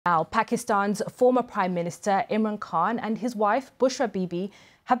Now, Pakistan's former Prime Minister Imran Khan and his wife Bushra Bibi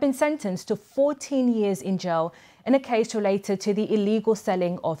have been sentenced to 14 years in jail in a case related to the illegal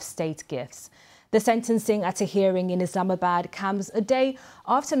selling of state gifts. The sentencing at a hearing in Islamabad comes a day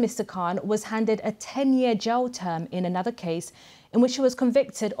after Mr. Khan was handed a 10-year jail term in another case in which he was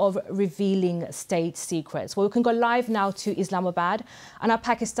convicted of revealing state secrets. Well, we can go live now to Islamabad and our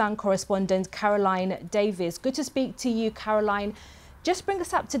Pakistan correspondent Caroline Davis. Good to speak to you, Caroline. Just bring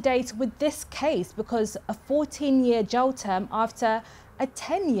us up to date with this case, because a 14-year jail term after a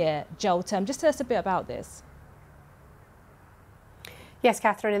 10-year jail term. Just tell us a bit about this. Yes,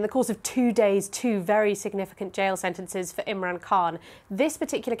 Catherine, in the course of 2 days, two very significant jail sentences for Imran Khan. This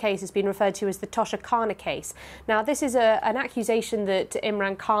particular case has been referred to as the Tosha Khana case. Now, this is an accusation that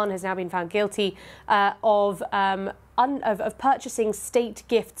Imran Khan has now been found guilty of purchasing state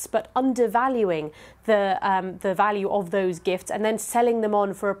gifts but undervaluing the value of those gifts and then selling them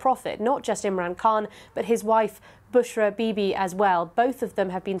on for a profit. Not just Imran Khan, but his wife Bushra Bibi as well. Both of them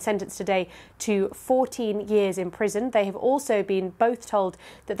have been sentenced today to 14 years in prison. They have also been both told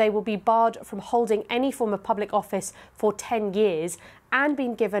that they will be barred from holding any form of public office for 10 years and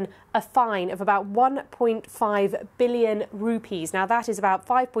been given a fine of about 1.5 billion rupees. Now, that is about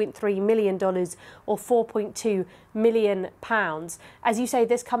 $5.3 million or £4.2 million. As you say,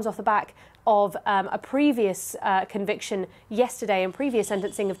 this comes off the back of a previous conviction yesterday and previous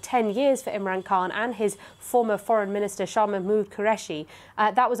sentencing of 10 years for Imran Khan and his former foreign minister Shah Mahmood Qureshi.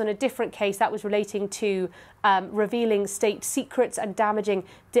 That was on a different case. That was relating to revealing state secrets and damaging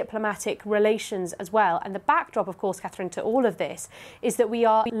diplomatic relations as well. And the backdrop, of course, Catherine, to all of this is that we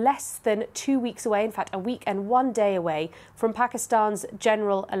are less than 2 weeks away, in fact, a week and 1 day away from Pakistan's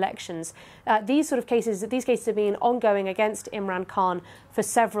general elections. These cases have been ongoing against Imran Khan for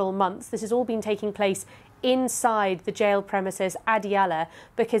several months. This has all been taking place inside the jail premises Adiala,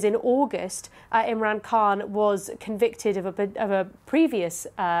 because in August Imran Khan was convicted of a previous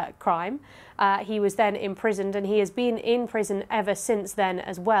crime. He was then imprisoned, and he has been in prison ever since then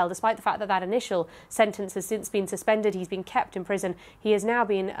as well. Despite the fact that that initial sentence has since been suspended, he's been kept in prison. He has now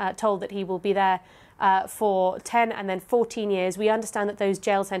been told that he will be there for 10 and then 14 years. We understand that those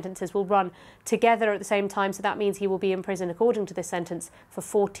jail sentences will run together at the same time, so that means he will be in prison, according to this sentence, for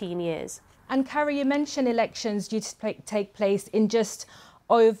 14 years. And Carrie, you mentioned elections due to take place in just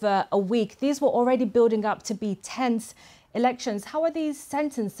over a week. These were already building up to be tense elections. How are these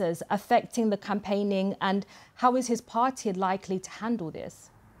sentences affecting the campaigning, and how is his party likely to handle this?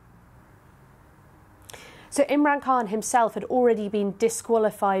 So Imran Khan himself had already been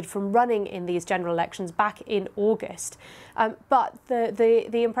disqualified from running in these general elections back in August. But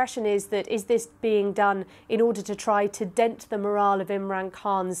the impression is that is this being done in order to try to dent the morale of Imran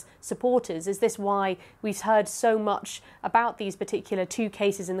Khan's supporters? Is this why we've heard so much about these particular two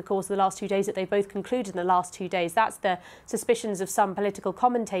cases in the course of the last 2 days, that they both concluded in the last 2 days? That's the suspicions of some political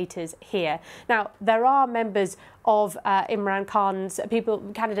commentators here. Now, there are members of Imran Khan's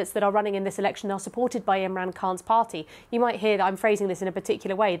candidates that are running in this election are supported by Imran Khan's party. You might hear that I'm phrasing this in a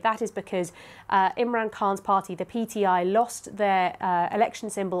particular way. That is because Imran Khan's party, the PTI, lost their election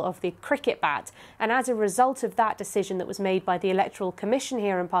symbol of the cricket bat. And as a result of that decision that was made by the Electoral Commission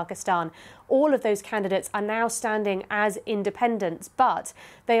here in Pakistan, all of those candidates are now standing as independents, but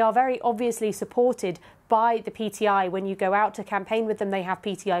they are very obviously supported by the PTI. When you go out to campaign with them, they have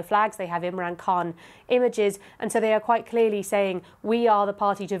PTI flags, they have Imran Khan images, and so they are quite clearly saying, we are the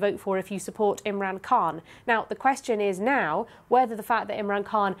party to vote for if you support Imran Khan. Now, the question is now whether the fact that Imran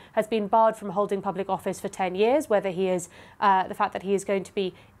Khan has been barred from holding public office for 10 years, whether he is the fact that he is going to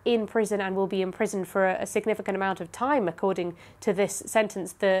be in prison and will be in prison for a significant amount of time, according to this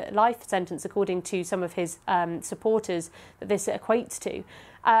sentence, the life sentence, according to some of his supporters, that this equates to.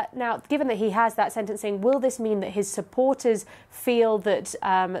 Now, given that he has that sentencing, will this mean that his supporters feel that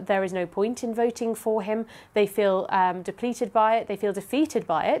there is no point in voting for him? They feel depleted by it, they feel defeated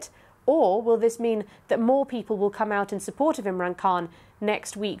by it? Or will this mean that more people will come out in support of Imran Khan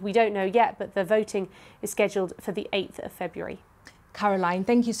next week? We don't know yet, but the voting is scheduled for the 8th of February. Caroline,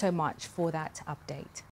 thank you so much for that update.